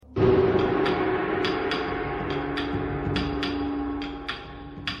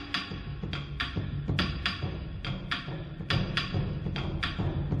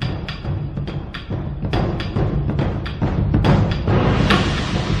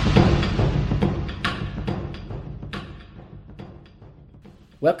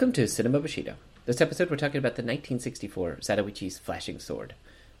Welcome to Cinema Bushido. This episode we're talking about the 1964 Zatoichi's Flashing Sword,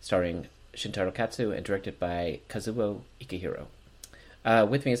 starring Shintaro Katsu and directed by Kazuo Ikehiro.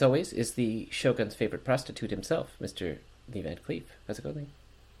 With me, as always, is the Shogun's favorite prostitute himself, Mr. Lee Van Cleef. How's it going, Lee?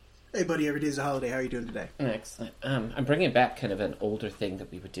 Hey, buddy, every day's a holiday. How are you doing today? Excellent. I'm bringing back kind of an older thing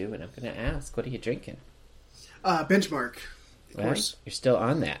that we would do, and I'm going to ask, what are you drinking? Benchmark, of course. You're still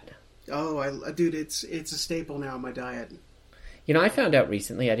on that. Oh, dude, it's a staple now in my diet. You know, I found out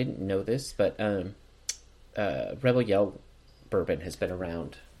recently, I didn't know this, but Rebel Yell bourbon has been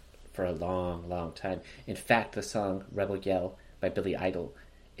around for a long, long time. In fact, the song Rebel Yell by Billy Idol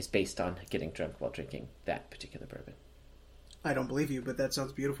is based on getting drunk while drinking that particular bourbon. I don't believe you, but that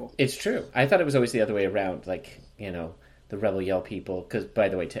sounds beautiful. It's true. I thought it was always the other way around, like, you know, the Rebel Yell people, because, by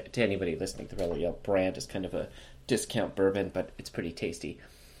the way, to anybody listening, the Rebel Yell brand is kind of a discount bourbon, but it's pretty tasty.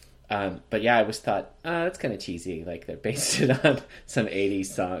 But yeah, I always thought, that's kind of cheesy, like they based it on some 80s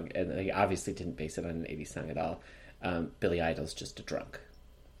song, and they obviously didn't base it on an 80s song at all. Billy Idol's just a drunk.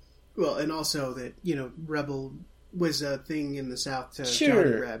 Well, and also that, you know, Rebel was a thing in the South to Sure,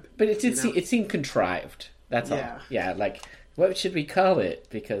 Johnny Reb. But it seemed contrived, that's all. Yeah, like, what should we call it?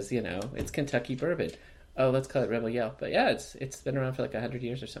 Because, you know, it's Kentucky bourbon. Oh, let's call it Rebel Yell. But yeah, it's been around for like 100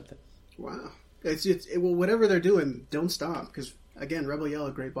 years or something. Wow. Well, whatever they're doing, don't stop, because... Again, Rebel Yell,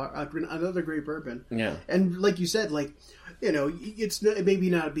 another great bourbon. Yeah. And like you said, like, you know, it maybe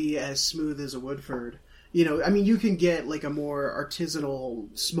not be as smooth as a Woodford. You know, I mean, you can get like a more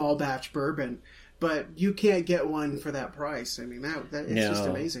artisanal, small batch bourbon, but you can't get one for that price. I mean, that it's just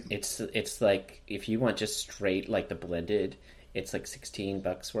amazing. It's like, if you want just straight, like the blended, it's like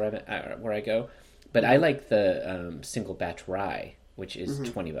 $16 where I go. But I like the single batch rye, which is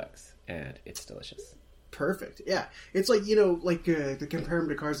 $20, and it's delicious. Perfect. Yeah. It's like, you know, like to compare them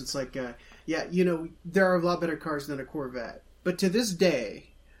to cars, it's like, yeah, you know, there are a lot better cars than a Corvette. But to this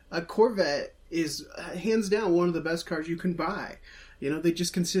day, a Corvette is hands down one of the best cars you can buy. You know, they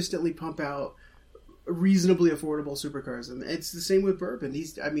just consistently pump out reasonably affordable supercars. And it's the same with bourbon.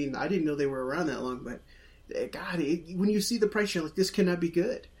 I mean, I didn't know they were around that long, but God, when you see the price, you're like, this cannot be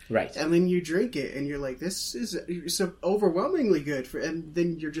good. Right. And then you drink it and you're like, this is so overwhelmingly good. And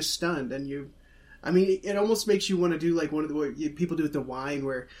then you're just stunned and I mean, it almost makes you want to do like one of the what people do with the wine,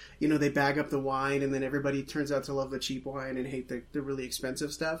 where, you know, they bag up the wine and then everybody turns out to love the cheap wine and hate the really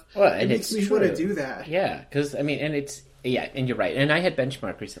expensive stuff. Well, it makes me want to do that. Yeah, because I mean, and you're right. And I had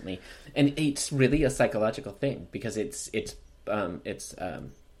Benchmark recently, and it's really a psychological thing because it's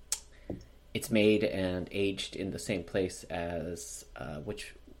made and aged in the same place as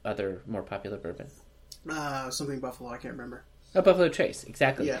which other more popular bourbon? Something Buffalo. I can't remember. Oh, Buffalo Trace,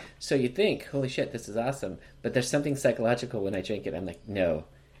 exactly. Yeah. So you think, holy shit, this is awesome. But there's something psychological when I drink it. I'm like, no,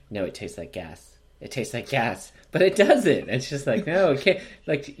 it tastes like gas. It tastes like gas. But it doesn't. It's just like, no, it can't,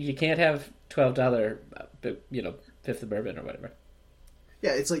 like, you can't have $12, you know, Fifth of Bourbon or whatever.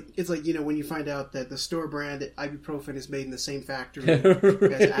 Yeah, it's like, you know, when you find out that the store brand ibuprofen is made in the same factory as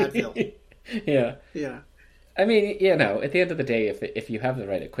Advil. Yeah. Yeah. I mean, you know, at the end of the day, if you have the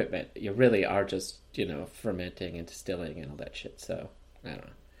right equipment, you really are just, you know, fermenting and distilling and all that shit. So, I don't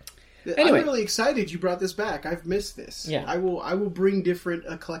know. Anyway. I'm really excited you brought this back. I've missed this. Yeah. I will bring different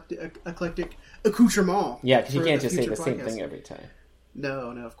eclectic accoutrements. Yeah, because you can't just say the same thing every time.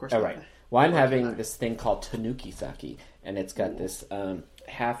 No, of course not. All right. Well, I'm having this thing called Tanuki Sake, and it's got this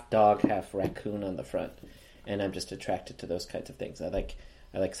half dog, half raccoon on the front, and I'm just attracted to those kinds of things. I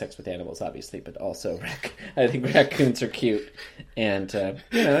like sex with animals, obviously, but also I think raccoons are cute. And,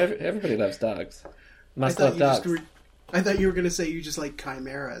 you know, everybody loves dogs. Must love dogs. I thought you were going to say you just like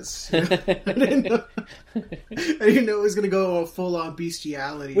chimeras. I didn't know it was going to go full-on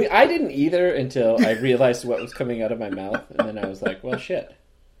bestiality. I didn't either until I realized what was coming out of my mouth. And then I was like, well, shit.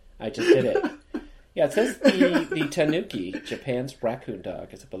 I just did it. Yeah, it says the Tanuki, Japan's raccoon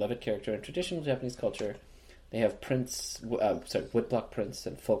dog, is a beloved character in traditional Japanese culture. They have woodblock prints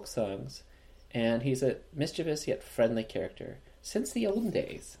and folk songs, and he's a mischievous yet friendly character since the olden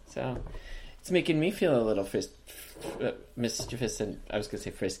days. So it's making me feel a little mischievous, and I was going to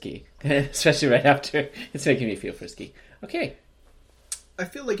say frisky, especially right after. It's making me feel frisky. Okay. I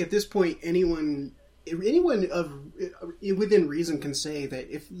feel like at this point, anyone within reason can say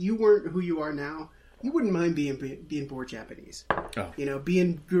that if you weren't who you are now, you wouldn't mind being born Japanese. Oh. You know,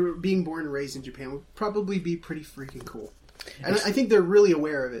 being born and raised in Japan would probably be pretty freaking cool. And I think they're really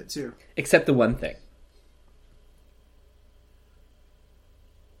aware of it, too. Except the one thing.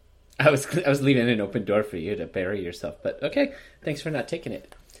 I was leaving an open door for you to bury yourself, but okay, thanks for not taking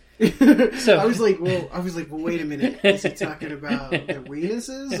it. So I was like, well, wait a minute. Is he talking about the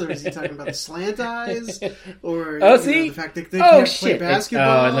weenuses, or is he talking about the slant eyes, or see, the fact that they can't play shit.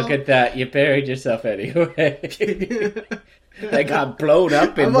 basketball? Oh, look at that! You buried yourself anyway. They got blown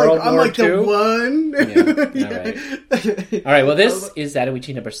up in World War II. I'm like the one. Yeah. All right. Well, this is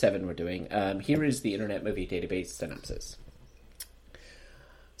Zatoichi number 7 we're doing. Here is the Internet Movie Database synopsis.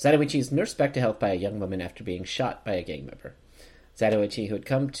 Zatoichi is nursed back to health by a young woman after being shot by a gang member. Zatoichi, who had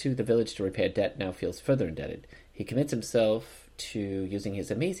come to the village to repay a debt, now feels further indebted. He commits himself to using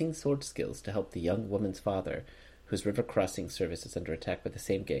his amazing sword skills to help the young woman's father, whose river crossing service is under attack by the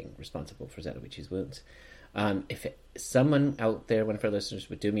same gang responsible for Zatoichi's wounds. If someone out there, one of our listeners,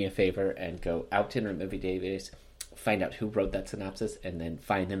 would do me a favor and go out to Internet Movie Database, find out who wrote that synopsis, and then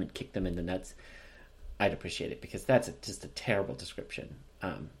find them and kick them in the nuts, I'd appreciate it, because that's just a terrible description.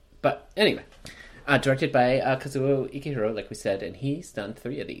 But anyway, directed by Kazuo Ikehiro, like we said, and he's done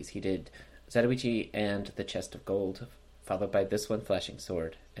 3 of these. He did Zatoichi and the Chest of Gold, followed by this one, Flashing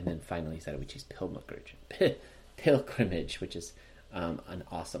Sword, and then finally Zatoichi's Pilgrimage, which is an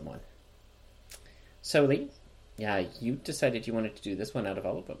awesome one. So, Lee, yeah, you decided you wanted to do this one out of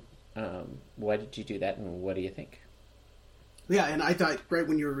all of them. Why did you do that, and what do you think? Yeah, and I thought, right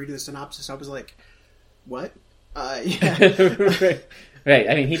when you were reading the synopsis, I was like, what? Yeah. Right.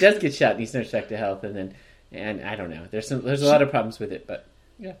 I mean, he does get shot, and he's nursed back to health, and I don't know. There's a lot of problems with it, but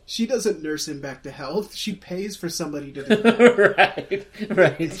yeah. She doesn't nurse him back to health. She pays for somebody to do that.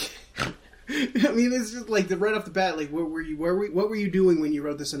 Right. I mean, it's just like right off the bat. Like, what were you doing when you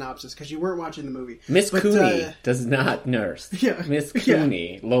wrote the synopsis? Because you weren't watching the movie. Miss Cooney does not nurse. Yeah, Miss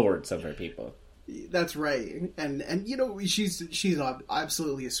Cooney lowered some of her people. That's right, and she's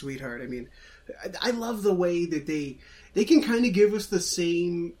absolutely a sweetheart. I mean, I love the way that they can kind of give us the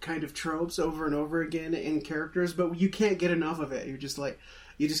same kind of tropes over and over again in characters, but you can't get enough of it. You're just like.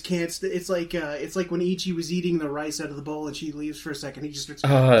 You just can't. It's like when Ichi was eating the rice out of the bowl and she leaves for a second. He just starts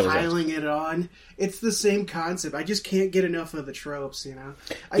piling it on. It's the same concept. I just can't get enough of the tropes.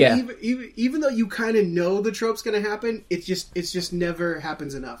 Yeah. Even though you kind of know the trope's going to happen, it just never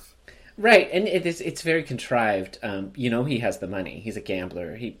happens enough. Right, and it's very contrived. He has the money. He's a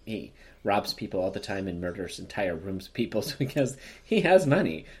gambler. He robs people all the time and murders entire rooms of people because he has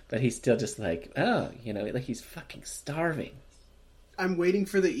money. But he's still just like, like he's fucking starving. I'm waiting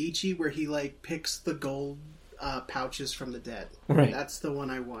for the Ichi where he picks the gold pouches from the dead. Right. That's the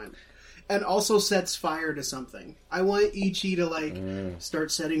one I want. And also sets fire to something. I want Ichi to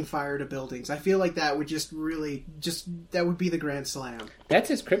start setting fire to buildings. I feel like that would that would be the grand slam. That's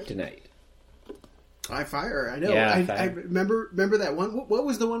his kryptonite. Fire. I know. Yeah, I remember that one. What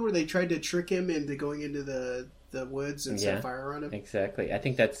was the one where they tried to trick him into going into the woods and set fire around him? Exactly. I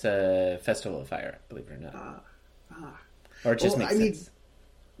think that's a Festival of Fire, believe it or not. Or it just makes sense.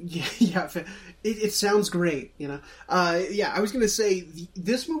 Yeah, it sounds great, I was going to say,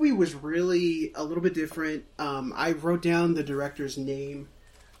 this movie was really a little bit different. I wrote down the director's name.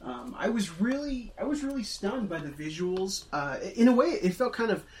 I was really stunned by the visuals. In a way, it felt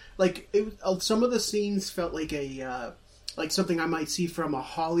kind of like some of the scenes felt like like something I might see from a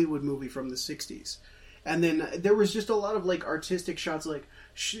Hollywood movie from the 60s. And then there was just a lot of artistic shots,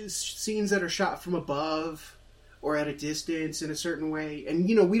 scenes that are shot from above or at a distance in a certain way. And,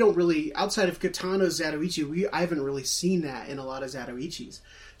 we don't really, outside of Kitano's Zatoichi, I haven't really seen that in a lot of Zatoichis.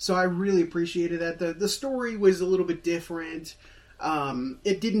 So I really appreciated that. The story was a little bit different.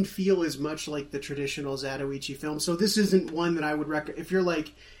 It didn't feel as much like the traditional Zatoichi film. So this isn't one that I would recommend. If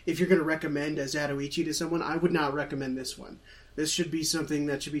you're going to recommend a Zatoichi to someone, I would not recommend this one. This should be something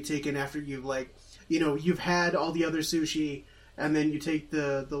that should be taken after you've you've had all the other sushi, and then you take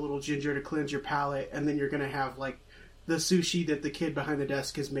the little ginger to cleanse your palate, and then you're going to have the sushi that the kid behind the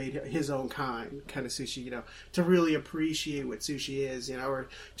desk has made his own kind of sushi, to really appreciate what sushi is, or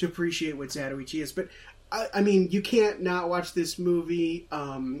to appreciate what Zatoichi is. But I mean, you can't not watch this movie.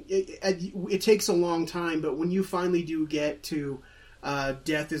 It takes a long time, but when you finally do get to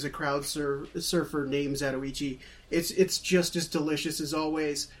Death is a Crowd Surfer named Zatoichi, it's just as delicious as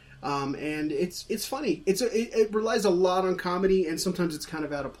always. And it's funny. It relies a lot on comedy, and sometimes it's kind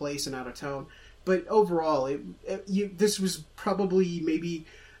of out of place and out of tone. But overall, this was probably maybe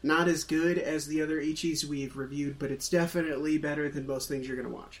not as good as the other Ichis we've reviewed, but it's definitely better than most things you're going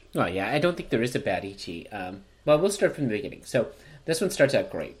to watch. Oh yeah, I don't think there is a bad Ichi. Well, we'll start from the beginning. So this one starts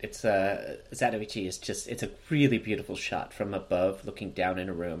out great. It's Zatoichi it's a really beautiful shot from above, looking down in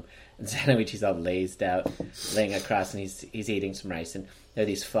a room. And Zatoichi's all lazed out, laying across, and he's eating some rice, and there are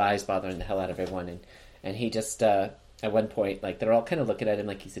these flies bothering the hell out of everyone, and he just at one point, like, they're all kind of looking at him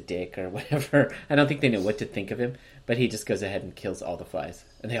like he's a dick or whatever. I don't think they know what to think of him, but he just goes ahead and kills all the flies,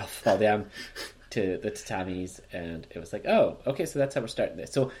 and they all fall down to the tatamis, and it was like, oh, okay, so that's how we're starting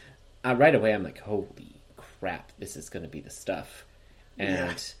this. So right away, I'm like, holy crap, this is going to be the stuff.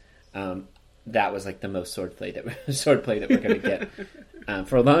 And that was like the most swordplay that we're going to get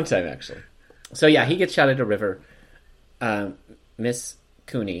for a long time, actually. So yeah, he gets shot at a river. Miss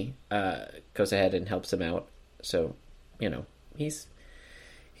Cooney goes ahead and helps him out. So, he's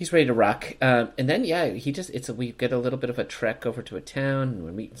ready to rock. And then we get a little bit of a trek over to a town, and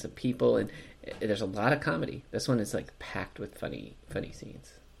we're meeting some people, and there's a lot of comedy. This one is like packed with funny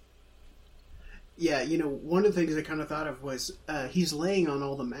scenes. Yeah, one of the things I kind of thought of was he's laying on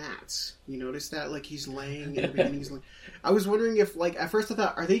all the mats. You notice that? Like, he's laying and everything. I was wondering if, like, at first I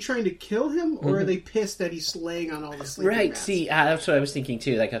thought, are they trying to kill him, or are they pissed that he's laying on all the sleeping right, mats? see, that's what I was thinking,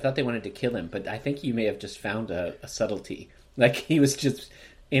 too. Like, I thought they wanted to kill him, but I think you may have just found a subtlety. Like, he was just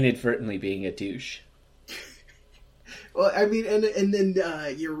inadvertently being a douche. Well, I mean, and then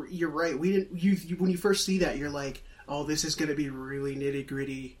you're right. When you first see that, you're like, oh, this is going to be really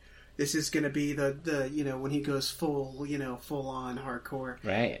nitty-gritty. This is going to be the when he goes full on hardcore.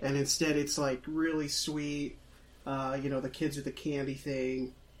 Right. And instead it's like really sweet, the kids with the candy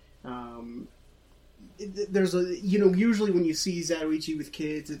thing. There's usually when you see Zatoichi with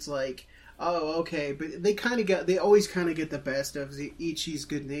kids, it's like, oh, okay. But they always kind of get the best of Ichi's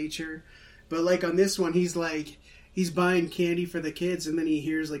good nature. But like on this one, he's buying candy for the kids, and then he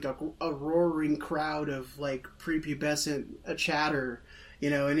hears like a roaring crowd of like prepubescent chatter.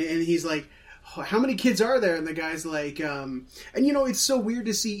 And he's like, how many kids are there? And the guy's like, it's so weird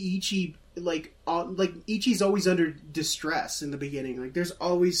to see Ichi, like Ichi's always under distress in the beginning. Like, there's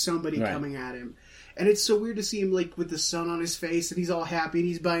always somebody coming at him. And it's so weird to see him, like, with the sun on his face, and he's all happy, and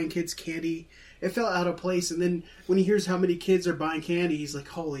he's buying kids candy. It felt out of place. And then when he hears how many kids are buying candy, he's like,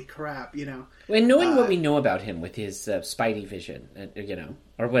 holy crap, And knowing what we know about him with his spidey vision,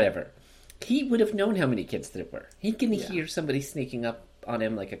 or whatever, he would have known how many kids there were. He can hear somebody sneaking up on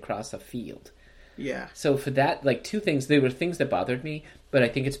him, like, across a field. Yeah. So for that, like, two things, they were things that bothered me, but I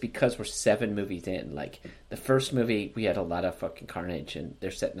think it's because we're 7 movies in. Like, the first movie, we had a lot of fucking carnage, and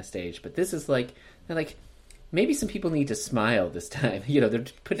they're setting a stage. But this is like, they're like, maybe some people need to smile this time. They're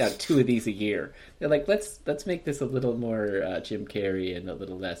putting out 2 of these a year. They're like, let's make this a little more Jim Carrey and a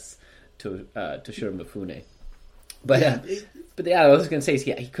little less Toshiro Mifune. But I was going to say,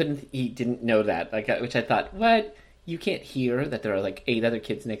 he didn't know that, like, which I thought, what? You can't hear that there are like 8 other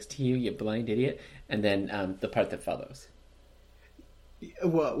kids next to you, you blind idiot. And then the part that follows.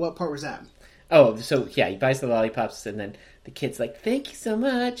 What part was that? Oh, so yeah, he buys the lollipops, and then the kid's like, thank you so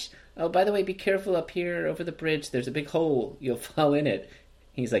much. Oh, by the way, be careful up here over the bridge. There's a big hole. You'll fall in it.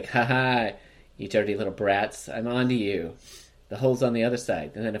 He's like, ha, you dirty little brats. I'm on to you. The hole's on the other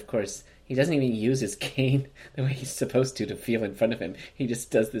side. And then, of course, he doesn't even use his cane the way he's supposed to feel in front of him. He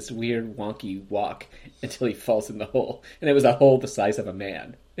just does this weird wonky walk until he falls in the hole. And it was a hole the size of a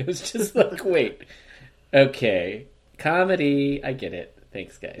man. It was just like, wait. Okay. Comedy. I get it.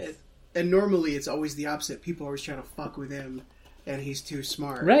 Thanks, guys. And normally it's always the opposite. People are always trying to fuck with him, and he's too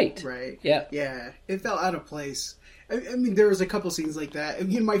smart. Right. Right? Yeah. Yeah. It felt out of place. I mean, there was a couple scenes like that. I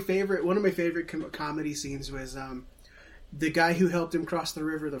mean, one of my favorite comedy scenes was... the guy who helped him cross the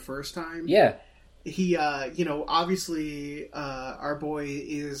river the first time. Yeah. He, obviously, our boy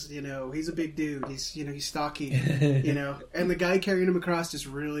is, he's a big dude. He's stocky, and the guy carrying him across is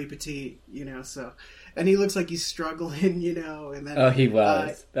really petite, so, and he looks like he's struggling, and then... Oh, he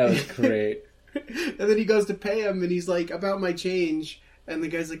was. That was great. And then he goes to pay him, and he's like, about my change, and the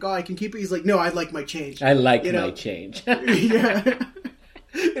guy's like, oh, I can keep it. He's like, no, I'd like my change. I like my change. Yeah.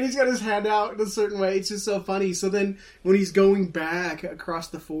 And he's got his hand out in a certain way. It's just so funny. So then when he's going back across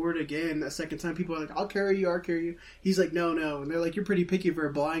the ford again a second time, people are like, I'll carry you. He's like, no. And they're like, you're pretty picky for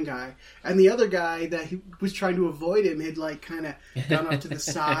a blind guy. And the other guy that he was trying to avoid him had like kind of gone off to the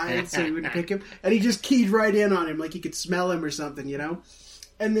side so he wouldn't pick him. And he just keyed right in on him like he could smell him or something,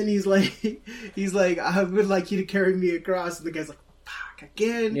 And then he's like, I would like you to carry me across. And the guy's like,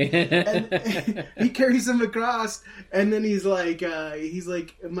 again, and he carries him across, and then he's like,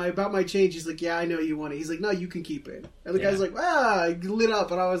 about my change. He's like, yeah, I know you want it. He's like, no, you can keep it. And the guy's like, lit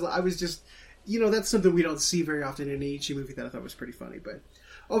up, and I was just, that's something we don't see very often in an Ichi movie that I thought was pretty funny. But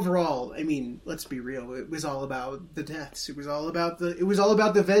overall, I mean, let's be real. It was all about the deaths. It was all about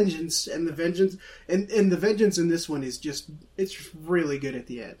the vengeance, and the vengeance, and the vengeance in this one is it's really good at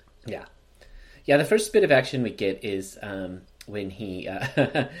the end. Yeah. The first bit of action we get is when he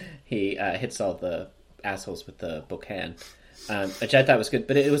hits all the assholes with the bokan, which I thought was good.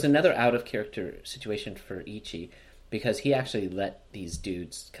 But it was another out of character situation for Ichi, because he actually let these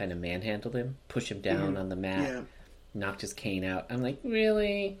dudes kind of manhandle him, push him down on the mat, Yeah. knocked his cane out. I'm like,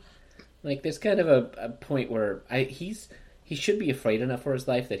 really? Like, there's kind of a point where he should be afraid enough for his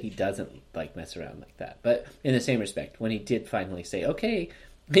life that he doesn't like mess around like that. But in the same respect, when he did finally say, okay,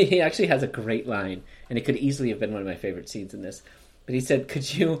 he actually has a great line, and it could easily have been one of my favorite scenes in this. But he said,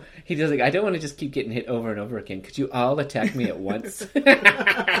 he does like, I don't want to just keep getting hit over and over again. Could you all attack me at once?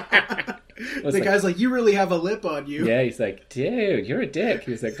 The guy's like, you really have a lip on you. Yeah, he's like, dude, you're a dick.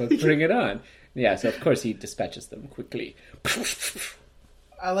 He's like, let's bring it on. Yeah, so of course he dispatches them quickly.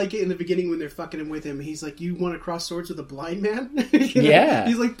 I like it in the beginning when they're fucking him with him. He's like, you want to cross swords with a blind man? Yeah.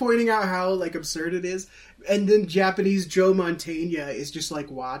 He's like pointing out how like absurd it is. And then Japanese Joe Mantegna is just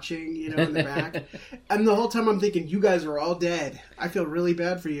like watching, in the back. And the whole time I'm thinking, you guys are all dead. I feel really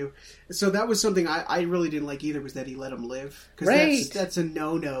bad for you. So that was something I really didn't like either, was that he let him live. Because right. that's a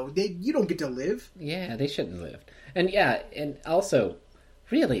no-no. You don't get to live. Yeah, they shouldn't live. And yeah, and also,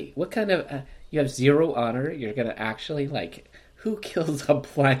 really, what kind of... you have zero honor? You're going to actually, like... Who kills a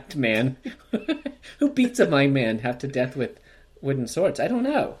blind man? Who beats a blind man half to death with wooden swords? I don't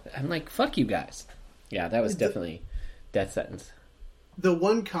know. I'm like, fuck you guys. Yeah, that was definitely death sentence. The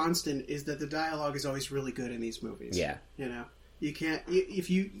one constant is that the dialogue is always really good in these movies. Yeah. You can't, if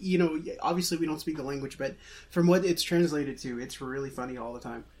obviously we don't speak the language, but from what it's translated to, it's really funny all the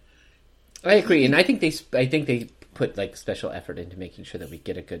time. I agree, and I think they put like special effort into making sure that we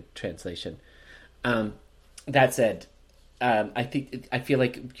get a good translation. That said, I feel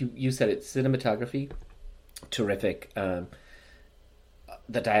like you said it. Cinematography, terrific. The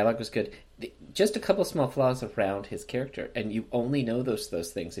dialogue was good. Just a couple small flaws around his character, and you only know those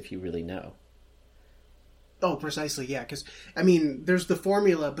things if you really know. Oh, precisely, yeah. Because there's the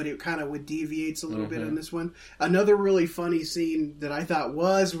formula, but it kind of deviates a little bit on this one. Another really funny scene that I thought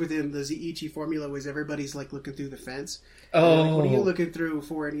was within the Zeiichi formula was everybody's like looking through the fence. Oh, like, what are you looking through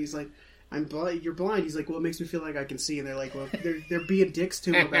for? And he's like, I'm blind. You're blind. He's like, well, it makes me feel like I can see. And they're like, well, they're being dicks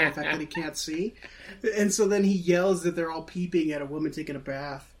to him about the fact that he can't see. And so then he yells that they're all peeping at a woman taking a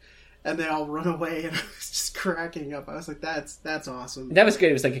bath, and they all run away. And I was just cracking up. I was like, that's awesome. That was great.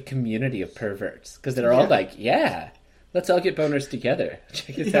 It was like a community of perverts because they're all like, yeah, let's all get boners together.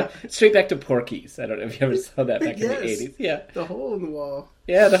 Check this out. Straight back to Porky's. I don't know if you ever saw that back in the 80s. Yeah, the hole in the wall.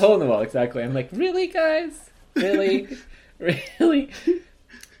 Yeah, the hole in the wall. Exactly. I'm like, really, guys? Really, really.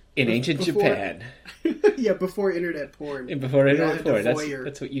 In ancient Japan. Yeah, before internet porn. Before internet porn.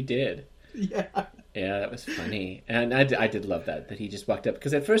 That's what you did. Yeah. Yeah, that was funny. And I did love that he just walked up.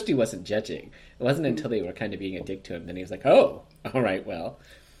 Because at first he wasn't judging. It wasn't until they were kind of being a dick to him. Then he was like, oh, all right, well.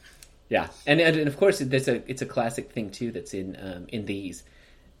 Yeah. And of course, it's a classic thing, too, that's in these.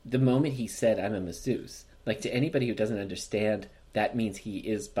 The moment he said, I'm a masseuse, like to anybody who doesn't understand, that means he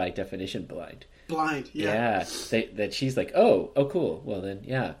is, by definition, blind. Blind, yeah. Yeah, that she's like, oh, cool. Well then,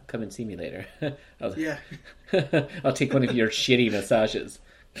 yeah, come and see me later. I'll take one of your shitty massages.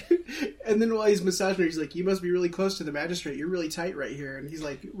 And then while he's massaging her, he's like, you must be really close to the magistrate. You're really tight right here. And he's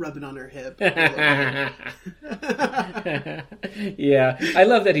like rubbing on her hip. Yeah, I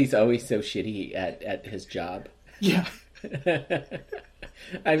love that he's always so shitty at his job. Yeah.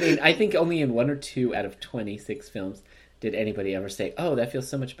 I think only in 1 or 2 out of 26 films did anybody ever say, oh, that feels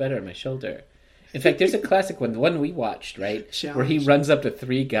so much better on my shoulder. In fact, there's a classic one, the one we watched, right? Challenge. Where he runs up to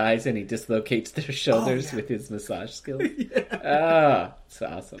 3 guys and he dislocates their shoulders with his massage skills. Yeah. It's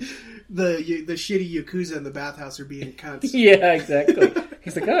awesome. The shitty Yakuza in the bathhouse are being cunts. Yeah, exactly.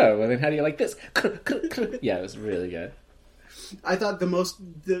 He's like, oh, well then how do you like this? Yeah, it was really good. I thought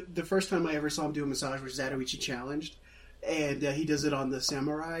the first time I ever saw him do a massage was Zatoichi Challenged. And he does it on the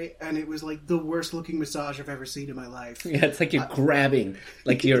Samurai, and it was like the worst looking massage I've ever seen in my life. Yeah, it's like you're grabbing,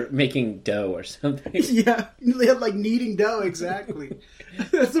 like you're making dough or something. Yeah, like kneading dough, exactly.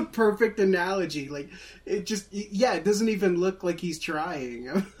 That's a perfect analogy. Like, it doesn't even look like he's trying.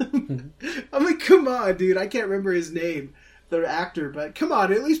 I'm like, come on, dude, I can't remember his name, the actor, but come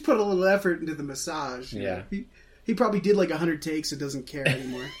on, at least put a little effort into the massage. Yeah. He probably did like 100 takes and doesn't care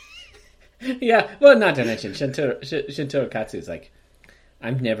anymore. Yeah, well, not to mention, Shintaro Katsu is like,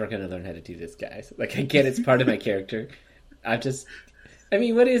 I'm never going to learn how to do this, guys. Like, I get it's part of my character. What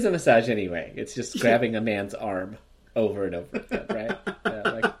is a massage anyway? It's just grabbing a man's arm over and over again, right?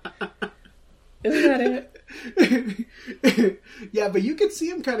 Yeah, isn't that it? Yeah, but you could see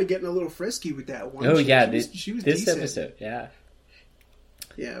him kind of getting a little frisky with that one. Oh, yeah, she was this decent. episode, yeah.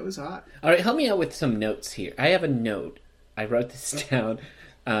 Yeah, it was hot. All right, help me out with some notes here. I have a note. I wrote this down.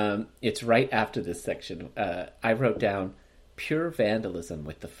 It's right after this section. I wrote down pure vandalism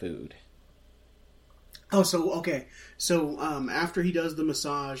with the food. Oh, so okay. So after he does the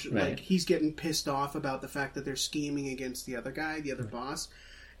massage, Right. like he's getting pissed off about the fact that they're scheming against the other guy, the other boss,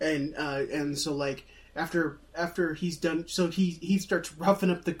 and so like after he's done, so he starts roughing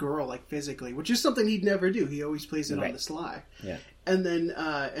up the girl like physically, which is something he'd never do. He always plays it on Right. the sly. Yeah. And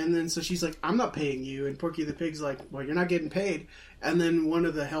then so she's like, I'm not paying you, and Porky the Pig's like, well, you're not getting paid. And then one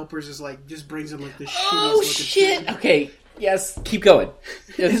of the helpers is like, just brings him like this. Oh shit! Okay, yes, keep going.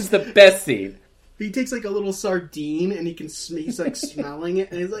 This is the best scene. He takes like a little sardine and he's like smelling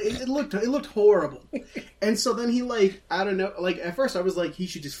it, and it's like, it looked horrible. And so then he like, I don't know, like at first I was like he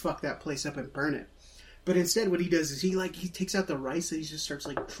should just fuck that place up and burn it. But instead what he does is he takes out the rice and he just starts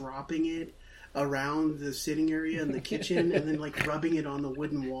like dropping it around the sitting area in the kitchen and then like rubbing it on the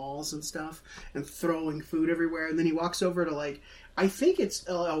wooden walls and stuff and throwing food everywhere. And then he walks over to like, I think it's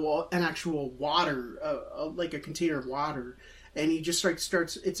an actual water, like a container of water. And he just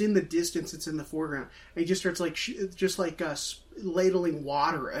starts. It's in the distance. It's in the foreground. And he just starts like ladling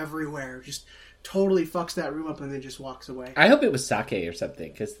water everywhere. Just totally fucks that room up, and then just walks away. I hope it was sake or something,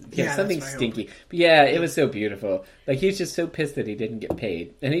 because Yeah, something that's what I stinky. But yeah, it was so beautiful. Like he was just so pissed that he didn't get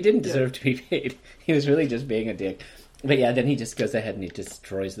paid, and he didn't deserve to be paid. He was really just being a dick. But yeah, then he just goes ahead and he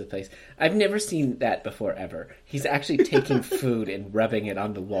destroys the place. I've never seen that before ever. He's actually taking food and rubbing it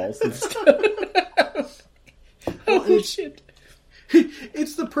on the walls and stuff. Oh shit.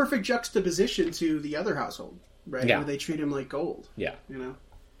 It's the perfect juxtaposition to the other household, right? Yeah. Where they treat him like gold. Yeah. You know?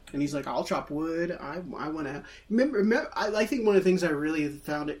 And he's like, I'll chop wood. I want to... Remember, I think one of the things I really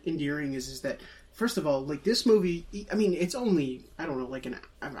found endearing is that, first of all, like, this movie... I mean, it's only, I don't know, like an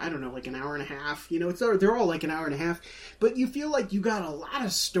hour and a half. You know, they're all like an hour and a half. But you feel like you got a lot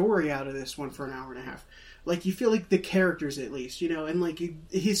of story out of this one for an hour and a half. Like, you feel like the characters, at least, you know? And, like,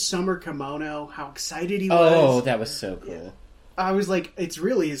 his summer kimono, how excited he was. Oh, that was so cool. Yeah. I was like, it's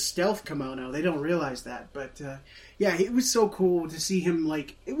really his stealth kimono. They don't realize that. But, yeah, it was so cool to see him,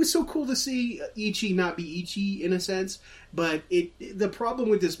 like... It was so cool to see Ichi not be Ichi, in a sense. But the problem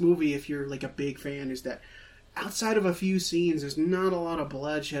with this movie, if you're, like, a big fan, is that outside of a few scenes, there's not a lot of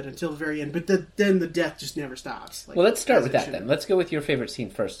bloodshed until the very end. But then the death just never stops. Like, well, let's start with that, then. Let's go with your favorite scene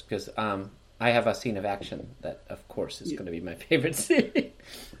first, because I have a scene of action that, of course, is going to be my favorite scene.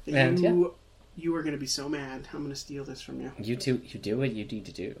 And, You are going to be so mad. I'm going to steal this from you. You do what you need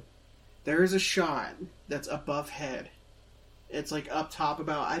to do. There is a shot that's above head. It's like up top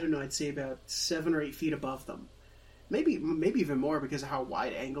about, I don't know, I'd say about 7 or 8 feet above them. Maybe even more because of how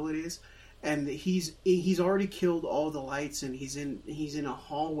wide angle it is. And he's already killed all the lights and he's in a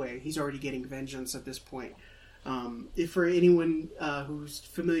hallway. He's already getting vengeance at this point. If for anyone who's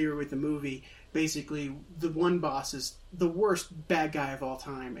familiar with the movie, basically the one boss is the worst bad guy of all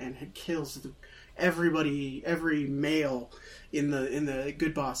time and kills everybody, every male in the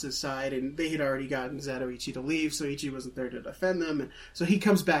good boss's side, and they had already gotten Zatoichi to leave, so Ichi wasn't there to defend them, and so he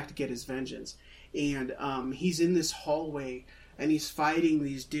comes back to get his vengeance. And he's in this hallway and he's fighting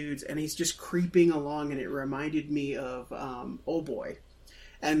these dudes and he's just creeping along, and it reminded me of Oh Boy.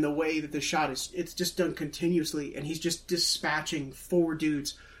 And the way that the shot it's just done continuously, and he's just dispatching 4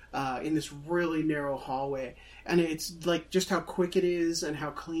 dudes in this really narrow hallway. And it's like just how quick it is and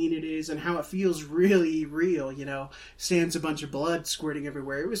how clean it is and how it feels really real, you know. Sans a bunch of blood squirting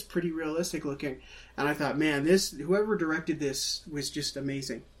everywhere. It was pretty realistic looking. And I thought, man, whoever directed this was just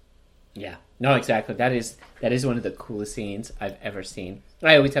amazing. Yeah. No, exactly. That is one of the coolest scenes I've ever seen.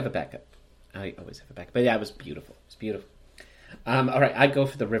 I always have a backup. But yeah, it was beautiful. It was beautiful. All right, I'd go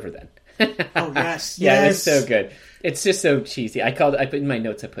for the river then. Oh, yes. Yeah, it's so good. It's just so cheesy. I put in my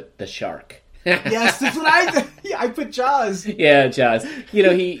notes, I put the shark. Yes, that's what I put Jaws. Yeah, Jaws. You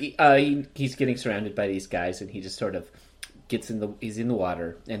know, he's getting surrounded by these guys, and he just sort of he's in the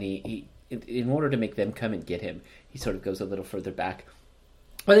water, and he in order to make them come and get him, he sort of goes a little further back.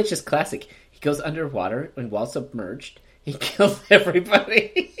 Well, it's just classic. He goes underwater, and while submerged, he kills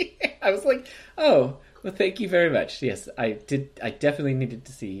everybody. I was like, oh, well, thank you very much. Yes, I did. I definitely needed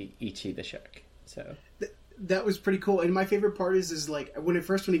to see Ichi the shark. So that was pretty cool. And my favorite part is like when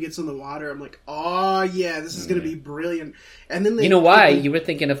he gets in the water, I'm like, oh yeah, this is going to be brilliant. And then you know why you were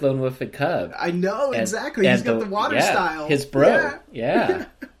thinking of Lone Wolf and Cub? I know exactly. He's got the water style. His bro. Yeah.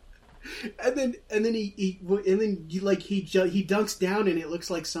 And then he dunks down and it looks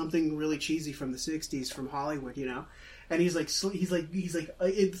like something really cheesy from the '60s from Hollywood, you know. And he's like it's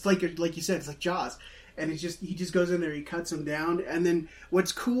like you said, it's like Jaws. And he just goes in there, he cuts him down, and then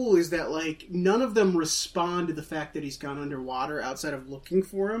what's cool is that like none of them respond to the fact that he's gone underwater outside of looking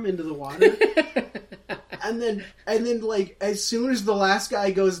for him into the water. and then like as soon as the last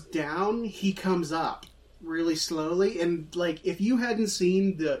guy goes down, he comes up really slowly, and like if you had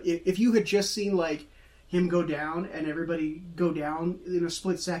just seen like him go down and everybody go down in a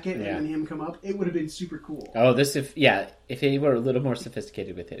split second and then him come up, it would have been super cool. Oh, if he were a little more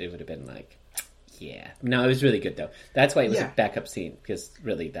sophisticated with it, it would have been like, yeah. No, it was really good though. That's why it was a backup scene, because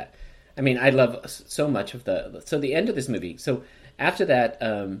really that, I mean, I love so much of the end of this movie. So after that,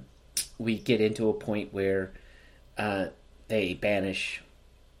 we get into a point where they banish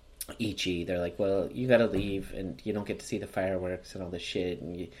Ichi. They're like, well, you gotta leave and you don't get to see the fireworks and all this shit.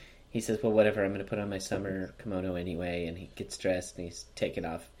 And he says, well, whatever, I'm gonna put on my summer kimono anyway. And he gets dressed and he's taken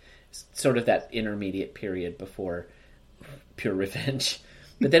off. It's sort of that intermediate period before pure revenge.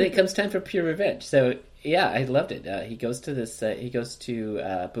 But then it comes time for pure revenge. So yeah, I loved it. He goes to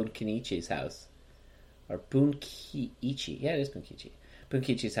Bunkenichi's house. Or Bunkiichi. Yeah, it is Bunkiichi.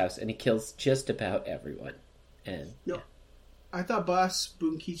 Bunkiichi's house, and he kills just about everyone. And I thought Boss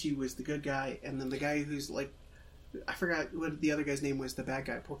Bunkichi was the good guy, and then the guy who's like, I forgot what the other guy's name was, the bad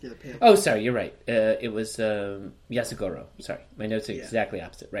guy, Porky the Pig. Oh, sorry, you're right. It was Yasugoro. Sorry, my notes are exactly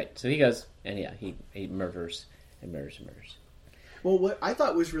opposite. Right, so he goes, and he murders and murders and murders. Well, what I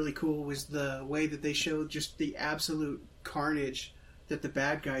thought was really cool was the way that they showed just the absolute carnage that the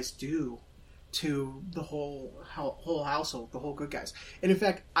bad guys do to the whole household, the whole good guys. And in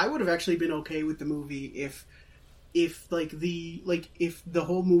fact, I would have actually been okay with the movie if the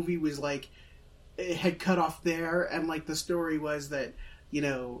whole movie was like it had cut off there, and like the story was that, you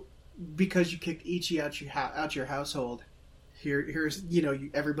know, because you kicked Ichi out your household, here's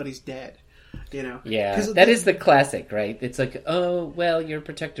everybody's dead. You know, yeah, that is the classic, right? It's like, oh well, your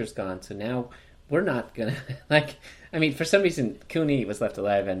protector's gone, so now we're not gonna like. I mean, for some reason, Kuni was left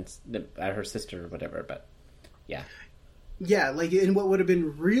alive and her sister or whatever, but yeah, like, and what would have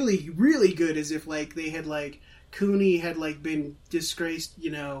been really, really good is if like they had like Kuni had like been disgraced,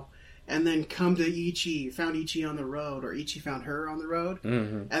 you know, and then come to Ichi, found Ichi on the road, or Ichi found her on the road,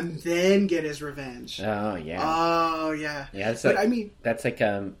 and then get his revenge. Oh yeah. Yeah. But I mean, that's like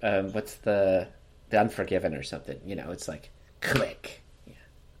what's the Unforgiven or something? You know, it's like click.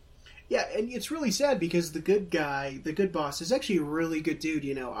 Yeah, and it's really sad because the good guy, the good boss, is actually a really good dude.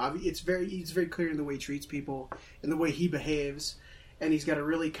 You know, he's very clear in the way he treats people and the way he behaves. And he's got a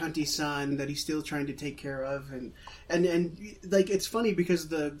really cunty son that he's still trying to take care of, and like, it's funny because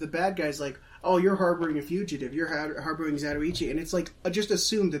the bad guy's like, oh, you're harboring a fugitive, you're harboring Zatoichi, and it's like, just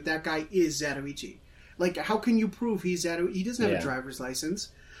assume that guy is Zatoichi. Like, how can you prove he's Zatoichi? He doesn't have a driver's license,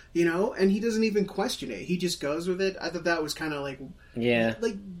 you know, and he doesn't even question it. He just goes with it. I thought that was kind of like,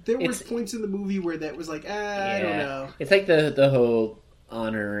 like there were points in the movie where that was like, I don't know. It's like the whole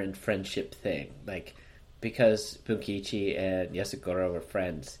honor and friendship thing, like, because Bunkichi and Yasugoro were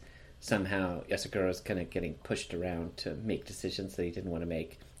friends, somehow Yasugoro's kind of getting pushed around to make decisions that he didn't want to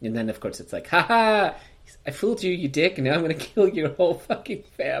make. And then, of course, it's like, haha, I fooled you, you dick, and now I'm going to kill your whole fucking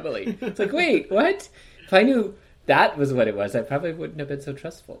family. It's like, wait, what? If I knew that was what it was, I probably wouldn't have been so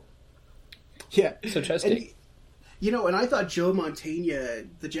trustful. Yeah. So trusting. And, you know, and I thought Joe Mantegna,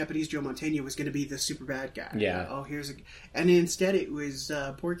 the Japanese Joe Mantegna, was going to be the super bad guy. Yeah. And instead it was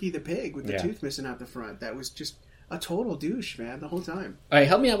Porky the Pig with the tooth missing out the front. That was just a total douche, man, the whole time. All right,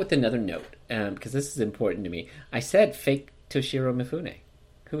 help me out with another note, because this is important to me. I said fake Toshiro Mifune.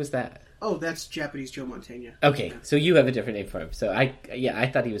 Who was that? Oh, that's Japanese Joe Mantegna. Okay, so you have a different name for him. So I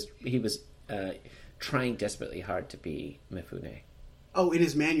thought he was trying desperately hard to be Mifune. Oh, in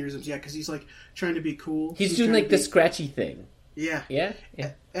his mannerisms, yeah, because he's like trying to be cool. He's doing like the scratchy thing. Yeah, yeah.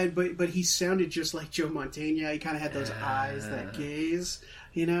 But he sounded just like Joe Mantegna. He kind of had those eyes, that gaze,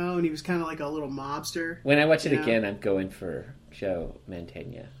 you know, and he was kind of like a little mobster. When I watch it again, I'm going for Joe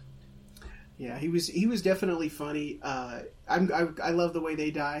Mantegna. Yeah, he was definitely funny. I love the way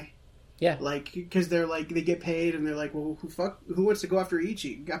they die. Yeah, like, because they're like, they get paid and they're like, well, who wants to go after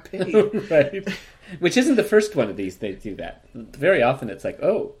Ichi? Got paid, right? Which isn't the first one of these. They do that very often. It's like,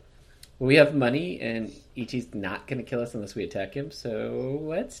 oh, well, we have money and Ichi's not going to kill us unless we attack him, so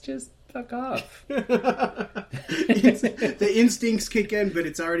let's just fuck off. The instincts kick in, but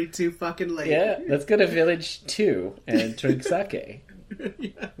it's already too fucking late. Yeah, let's go to Village 2 and drink sake.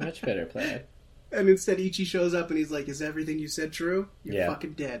 Much better plan. And instead Ichi shows up and he's like, is everything you said true? You're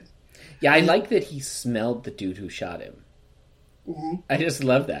fucking dead. Yeah, I like that he smelled the dude who shot him. Mm-hmm. I just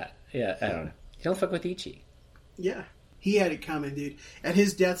love that. Yeah, I don't know. You don't fuck with Ichi. Yeah. He had it coming, dude. And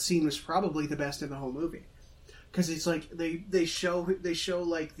his death scene was probably the best in the whole movie. Because it's like, they show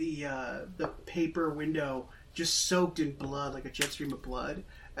like the paper window just soaked in blood, like a jet stream of blood.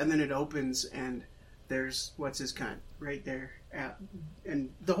 And then it opens and there's, what's his cunt right there. And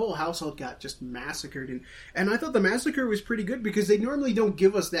the whole household got just massacred. And I thought the massacre was pretty good because they normally don't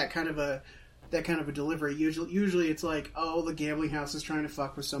give us that kind of a that kind of a delivery. Usually it's like, oh, the gambling house is trying to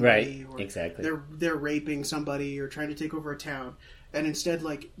fuck with somebody, Right, or exactly. they're raping somebody or trying to take over a town, and instead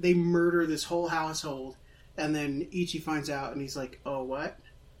like they murder this whole household, and then Ichi finds out and he's like, oh, what?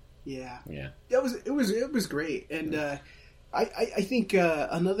 Yeah, it was great, and I think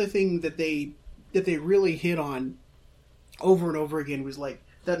another thing that they really hit on over and over again was like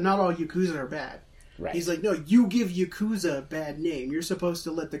that not all Yakuza are bad. Right. He's like, no, you give Yakuza a bad name. You're supposed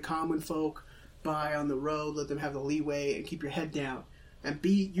to let the common folk buy on the road, let them have the leeway, and keep your head down. And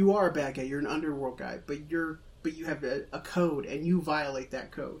you are a bad guy. You're an underworld guy, but you have a code, and you violate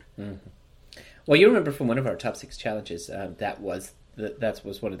that code. Mm-hmm. Well, you remember from one of our top 6 challenges, that was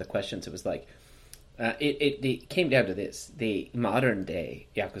one of the questions. It was like, it came down to this: the modern day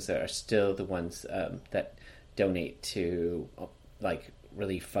Yakuza are still the ones that donate to like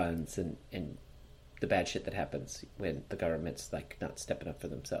relief funds and the bad shit that happens when the government's like not stepping up for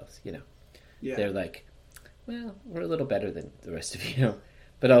themselves, you know. Yeah. They're like, well, we're a little better than the rest of you,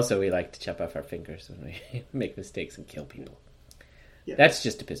 but also we like to chop off our fingers when we make mistakes and kill people. Yeah. That's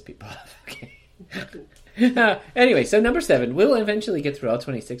just to piss people off. Okay. Anyway, so number 7, we'll eventually get through all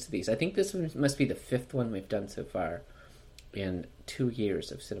 26 of these. I think this one must be the 5th one we've done so far in 2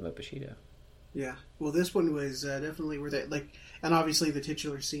 years of Cinema Bushido. Yeah. Well, this one was definitely worth it. Like, and obviously the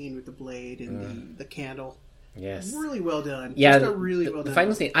titular scene with the blade and the candle. Yes. Really well done. Yeah. Really well done. The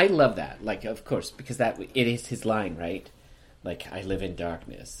final scene, I love that. Like, of course, because it is his line, right? Like, I live in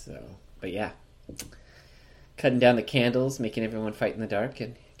darkness. So, but yeah. Cutting down the candles, making everyone fight in the dark,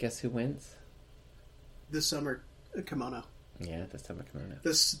 and guess who wins? The summer kimono. Yeah, the summer kimono.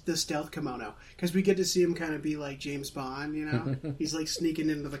 The stealth kimono. Because we get to see him kind of be like James Bond, you know? He's like sneaking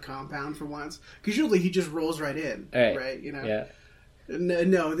into the compound for once. Because usually he just rolls right in, right? You know? Yeah.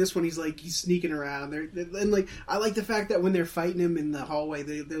 No, this one he's sneaking around. And like I like the fact that when they're fighting him in the hallway,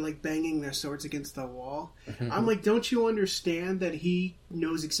 they're like banging their swords against the wall. I'm like, don't you understand that he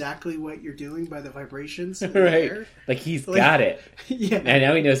knows exactly what you're doing by the vibrations? In the air? Like he's got it. Yeah, and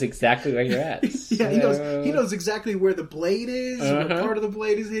now he knows exactly where you're at. Yeah, he knows exactly where the blade is, what part of the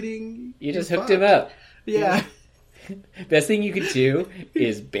blade is hitting. You just hooked him up. Yeah. Best thing you could do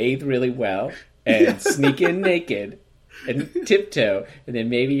is bathe really well and sneak in naked. And tiptoe, and then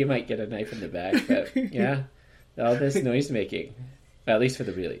maybe you might get a knife in the back. But yeah, all this noise making, well, at least for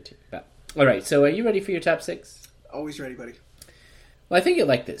the really two. But, all right, so are you ready for your top 6? Always ready, buddy. Well, I think you'll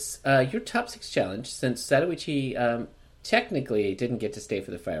like this. Your top 6 challenge, since Satoichi technically didn't get to stay for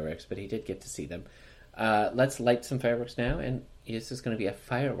the fireworks, but he did get to see them. Let's light some fireworks now, and this is going to be a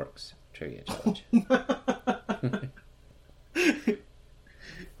fireworks trivia challenge.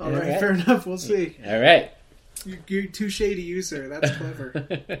 All right, fair enough. We'll see. All right. You're too shady user. That's clever.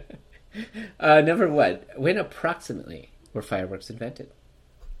 Number 1. When approximately were fireworks invented?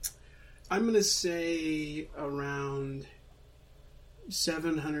 I'm going to say around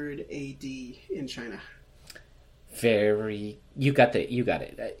 700 AD in China. You got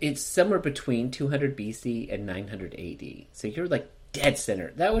it. It's somewhere between 200 BC and 900 AD. So you're like dead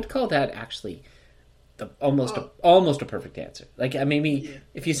center. That would call that actually almost a perfect answer. Like maybe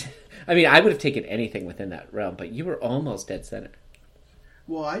if you, I mean, I would have taken anything within that realm, but you were almost dead center.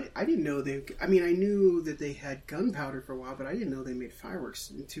 Well, I didn't know I knew that they had gunpowder for a while, but I didn't know they made fireworks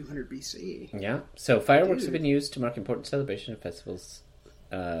in 200 BC. Yeah, so fireworks have been used to mark important celebration and festivals,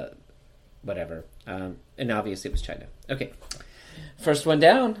 whatever. And obviously it was China. Okay, first one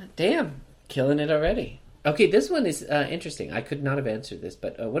down. Damn, killing it already. Okay, this one is interesting. I could not have answered this,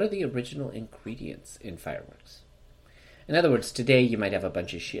 but what are the original ingredients in fireworks? In other words, today you might have a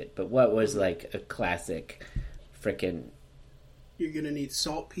bunch of shit, but what was like a classic frickin'... You're going to need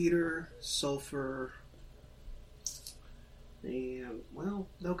saltpeter, sulfur, and, well,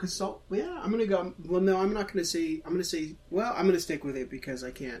 no, because salt... Yeah, I'm going to go... Well, no, I'm not going to say... I'm going to say... Well, I'm going to stick with it because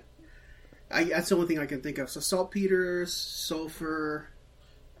I can't... that's the only thing I can think of. So saltpeter, sulfur,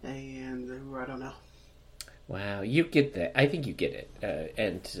 and I don't know. Wow, you get that. I think you get it.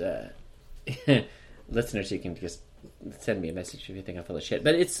 And listeners, you can just send me a message if you think I'm full of shit.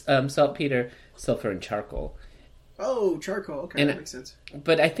 But it's saltpeter, sulfur, and charcoal. Oh, charcoal. Okay, that makes sense.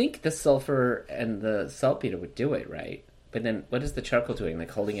 But I think the sulfur and the saltpeter would do it, right? But then what is the charcoal doing?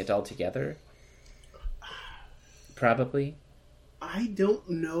 Like holding it all together? Probably. I don't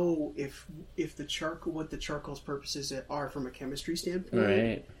know if the charcoal, what the charcoal's purposes are from a chemistry standpoint.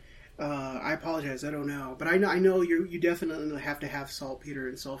 Right. I apologize. I don't know, but I know you definitely have to have saltpeter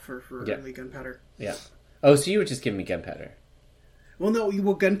and sulfur for early gunpowder. Yeah. Oh, so you were just giving me gunpowder? Well, no.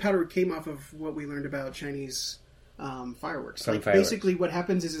 Gunpowder came off of what we learned about Chinese fireworks. From Like fireworks. basically, what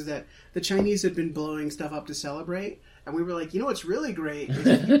happens is that the Chinese had been blowing stuff up to celebrate, and we were like, you know what's really great is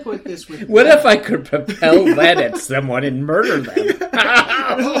if you put this with What if I could propel lead at someone and murder them?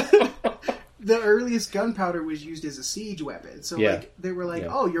 the earliest gunpowder was used as a siege weapon. So Yeah. like they were like, Yeah.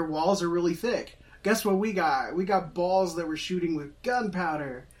 oh, your walls are really thick. Guess what we got? We got balls that were shooting with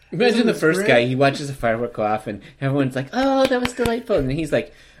gunpowder. Imagine Isn't the this first great? guy, he watches a firework go off and everyone's like, oh, that was delightful. And he's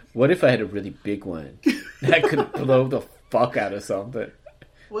like, what if I had a really big one that could blow the fuck out of something?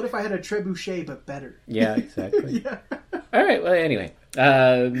 What if I had a trebuchet but better? Yeah, exactly. Yeah. All right, well, anyway.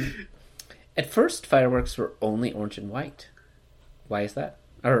 At first, fireworks were only orange and white. Why is that?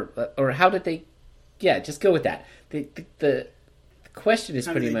 Or how did they... Yeah, just go with that. The question is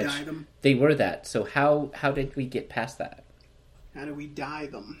How did pretty they much... dye them? They were that. So how did we get past that? How do we dye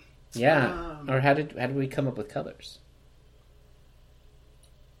them? Yeah. Or how did we come up with colors?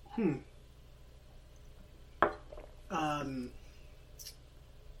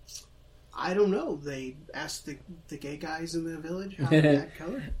 I don't know. They asked the gay guys in the village how to add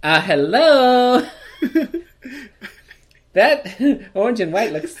color. Hello! That orange and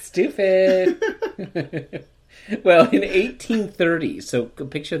white looks stupid. Well, in 1830, so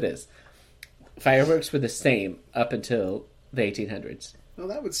picture this. Fireworks were the same up until the 1800s. Well,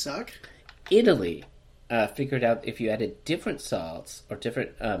 that would suck. Italy figured out if you added different salts or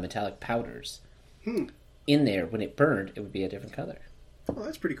different metallic powders in there, when it burned, it would be a different color. Oh,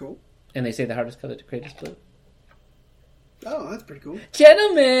 that's pretty cool. And they say the hardest color to create is blue. Oh, that's pretty cool.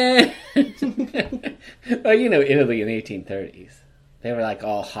 Gentlemen! Well, you know, Italy in the 1830s. They were like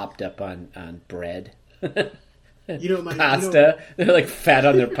all hopped up on bread. You know, my Pasta. They're like fat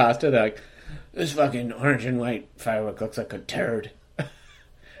on their pasta. They're like, this fucking orange and white firework looks like a turd.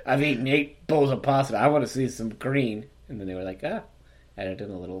 I've eaten 8 bowls of pasta. I want to see some green. And then they were like, added in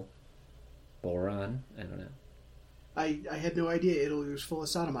a little boron. I don't know. I had no idea Italy was full of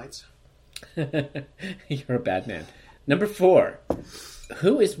sodomites. You're a bad man. Number 4.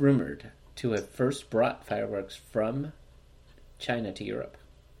 Who is rumored to have first brought fireworks from China to Europe?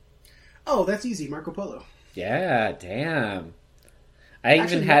 Oh, that's easy. Marco Polo. Yeah, damn. I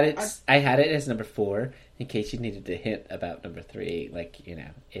Actually, even had no, it. I had it as number 4 in case you needed to hint about number 3, like, you know,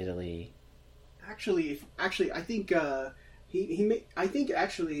 Italy. Actually, I think I think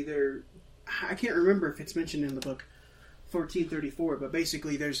actually there. I can't remember if it's mentioned in the book 1434, but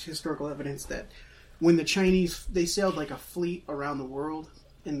basically there's historical evidence that when the Chinese, they sailed like a fleet around the world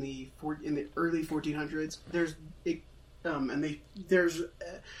in the early 1400s. There's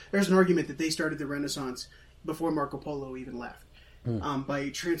an argument that they started the Renaissance before Marco Polo even left, by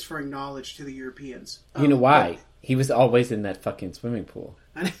transferring knowledge to the Europeans. You know why? He was always in that fucking swimming pool.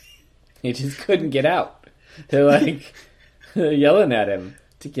 He just couldn't get out. They're like yelling at him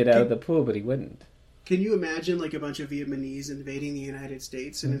to get out of the pool, but he wouldn't. Can you imagine like a bunch of Vietnamese invading the United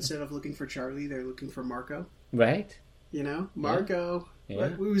States, and instead of looking for Charlie, they're looking for Marco? Right? You know, Marco. Yeah.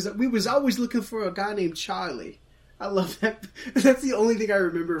 We was always looking for a guy named Charlie. I love that. That's the only thing I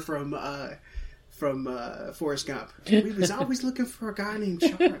remember from Forrest Gump. We was always looking for a guy named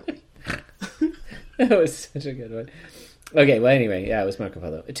Charlie. That was such a good one. Okay, well, anyway, yeah, it was Marco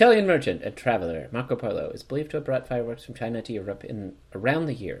Polo. Italian merchant and traveler Marco Polo is believed to have brought fireworks from China to Europe in around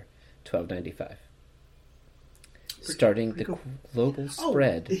the year 1295. Starting the cool. global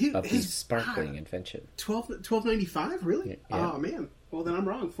spread of his the sparkling invention. 1295, really? Yeah. Oh man. Well, then I'm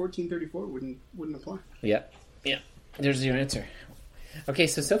wrong. 1434 wouldn't apply. Yeah. There's your answer. Okay,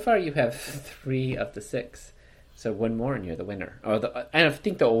 so far you have 3 of the 6. So one more and you're the winner. I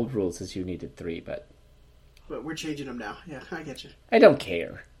think the old rules is you needed 3, but we're changing them now. Yeah, I get you. I don't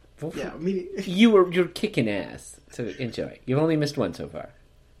care. Yeah, I mean, You're kicking ass, so enjoy. You've only missed 1 so far.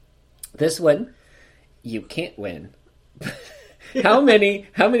 This one, you can't win. How many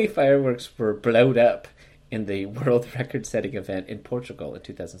fireworks were blown up in the world record-setting event in Portugal in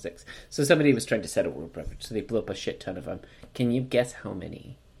 2006? So somebody was trying to set a world record, so they blew up a shit ton of them. Can you guess how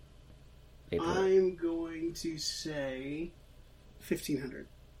many they blew up? I'm going to say 1,500.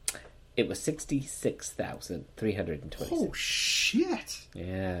 It was 66,326. Oh shit!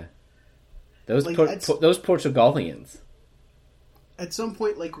 Yeah, those Like, those Portugalians. At some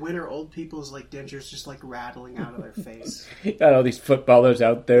point, like, when are old people's like dentures just like rattling out of their face? Got all these footballers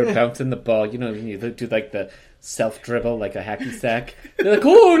out there bouncing the ball. You know, when you do like the self dribble, like a hacky sack. They're like,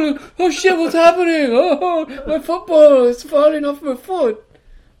 oh shit, what's happening? Oh, my football is falling off my foot.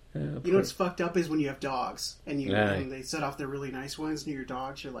 You know what's fucked up is when you have dogs and Right. and they set off the really nice ones near your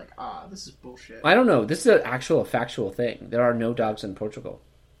dogs. You're like, this is bullshit. I don't know. This is an actual factual thing. There are no dogs in Portugal.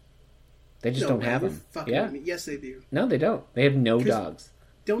 They just don't have you're them. fucking Yeah. with me. Yes, they do. No, they don't. They have no 'Cause- dogs.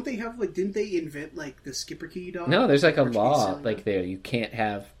 don't they have like? Didn't they invent like the Schipperke dog? No, there's like a Portuguese law Silent like dog? there. You can't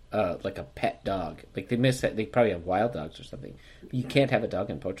have like a pet dog. Like they probably have wild dogs or something. But you can't have a dog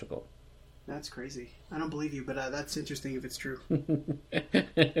in Portugal. That's crazy. I don't believe you, but that's interesting if it's true.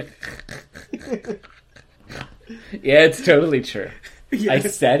 Yeah, it's totally true. Yeah. I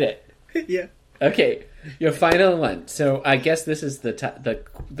said it. Yeah. Okay, your final one. So I guess this is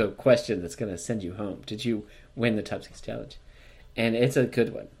the question that's going to send you home. Did you win the Top 6 challenge? And it's a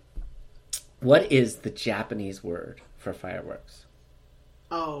good one. What is the Japanese word for fireworks?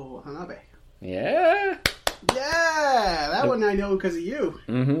 Oh, hanabe. Yeah. Yeah, that one I know because of you.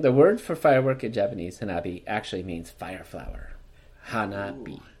 Mm-hmm. The word for firework in Japanese, hanabi, actually means fire flower.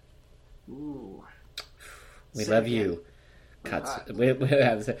 Hanabi. Ooh. We Say love again. you,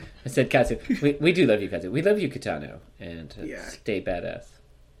 Katsu. I said Katsu. We do love you, Katsu. We love you, Kitano. And Yeah. stay badass.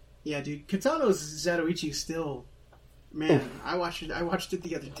 Yeah, dude. Kitano's Zatoichi still. Man, I watched it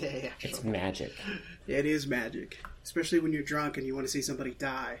the other day. Actually, It's magic. it is magic, especially when you're drunk and you want to see somebody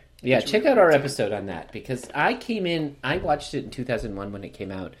die. Yeah, That's check really out our cool. episode on that because I watched it in 2001 when it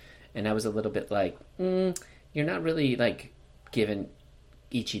came out, and I was a little bit like, you're not really like giving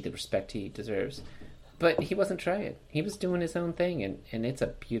Ichi the respect he deserves. But he wasn't trying. He was doing his own thing, and it's a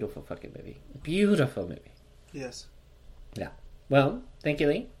beautiful fucking movie. Beautiful movie. Yes. Yeah. Well, thank you,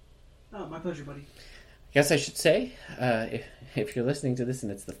 Lee. Oh, my pleasure, buddy. Guess I should say, if you're listening to this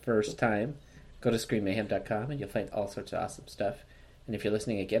and it's the first time, go to screenmayhem.com and you'll find all sorts of awesome stuff. And if you're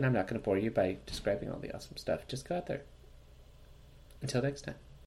listening again, I'm not going to bore you by describing all the awesome stuff. Just go out there. Until next time.